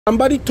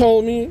Somebody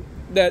told me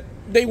that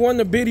they want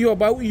a video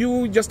about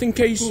you just in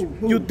case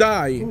you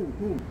die.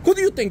 Who do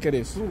you think it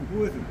is?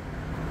 Who is it?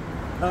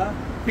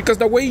 Because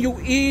the way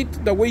you eat,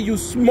 the way you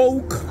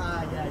smoke,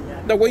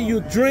 the way you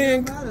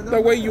drink,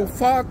 the way you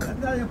fuck, That's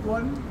not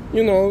important.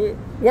 you know,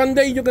 one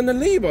day you're gonna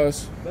leave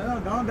us.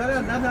 That's not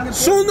important.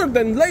 Sooner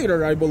than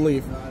later, I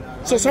believe.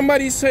 So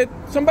somebody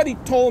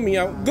told me,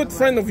 a good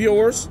friend of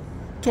yours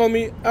told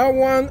me, I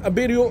want a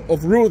video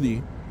of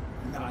Rudy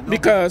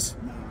because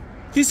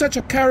he's such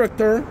a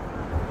character.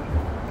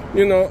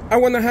 You know, I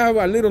want to have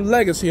a little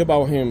legacy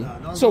about him.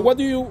 So what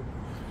do you,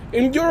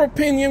 in your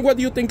opinion, what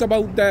do you think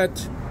about that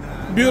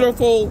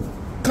beautiful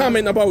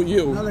comment about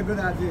you? Not a good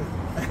idea.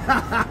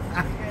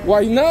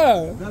 Why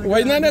not?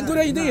 Why not a good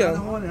idea? I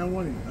don't want it.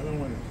 I don't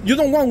want it. You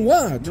don't want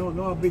what?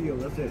 No video.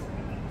 That's it.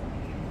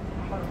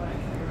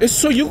 It's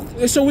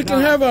so we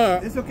can have a.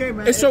 It's okay,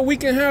 man. It's so we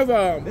can have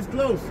a. It's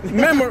close.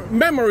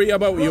 memory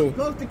about you.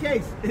 Close the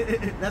case.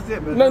 That's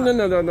it, man. No.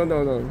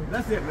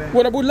 That's it, man.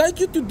 What I would like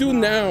you to do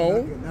now.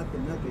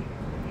 Nothing.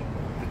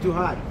 It's too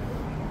hot.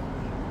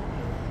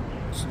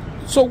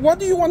 So what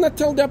do you want to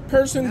tell that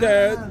person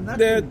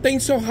that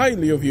thinks so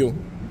highly of you?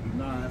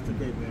 Nah, that's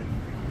okay, man.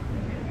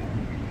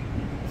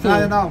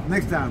 Signing off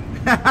next time.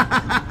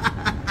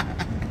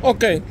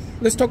 Okay,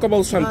 let's talk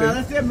about something.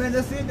 That's it, man.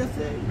 That's it.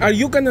 Are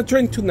you gonna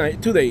train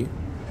today?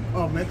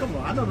 Oh, man, come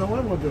on. I don't know what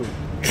I'm gonna do.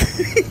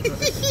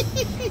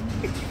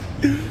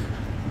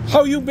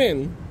 How you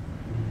been?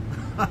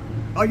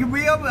 Oh, you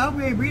be on me? How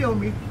you be on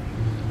me?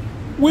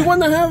 We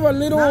want to have a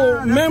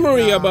little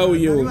memory about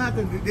you. You have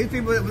to, they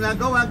think when I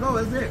go,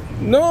 that's it.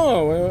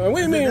 No, what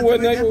do you mean?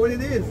 That's what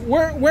it is.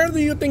 Where do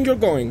you think you're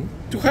going?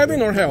 To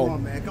heaven or hell? Come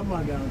on, man. Come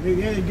on down.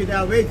 You ain't get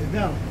outrageous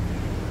now.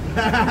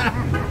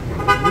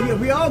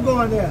 we all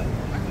going there.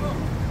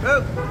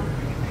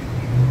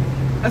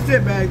 That's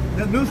it, man.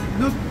 The news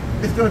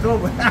is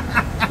over.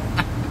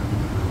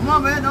 Come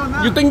on, man.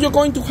 No. You think you're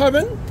going to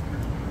heaven?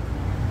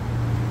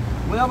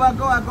 Wherever I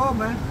go,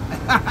 man.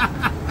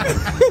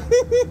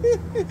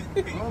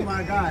 Oh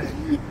my God.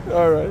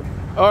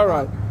 All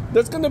right.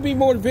 There's gonna be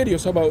more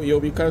videos about you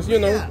because you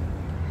know. Yeah.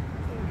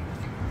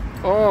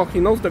 Oh, he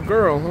knows the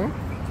girl, huh?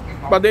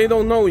 But they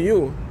don't know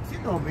you. She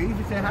know me.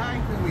 She said hi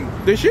to me.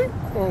 Did she?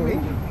 Oh. Me.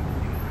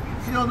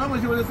 She don't know me.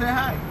 She would have said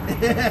hi.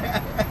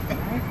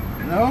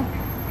 No?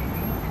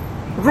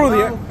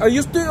 Rudy, Hello? are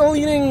you still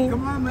eating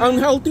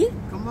unhealthy?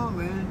 Come on,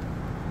 man.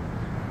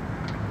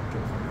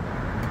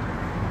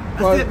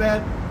 That's Well, it,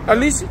 man. At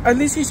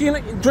least he's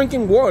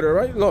drinking water,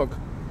 right? Look,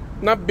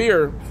 not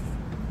beer.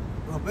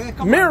 Oh, man,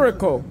 come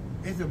Miracle. On.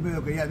 It's a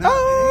miracle, yeah.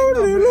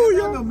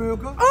 Hallelujah. No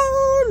miracle.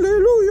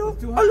 Hallelujah.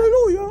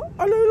 Hallelujah.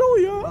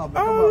 Hallelujah. Oh, man,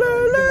 come on,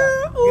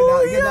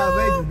 man. Get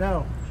out of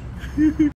now.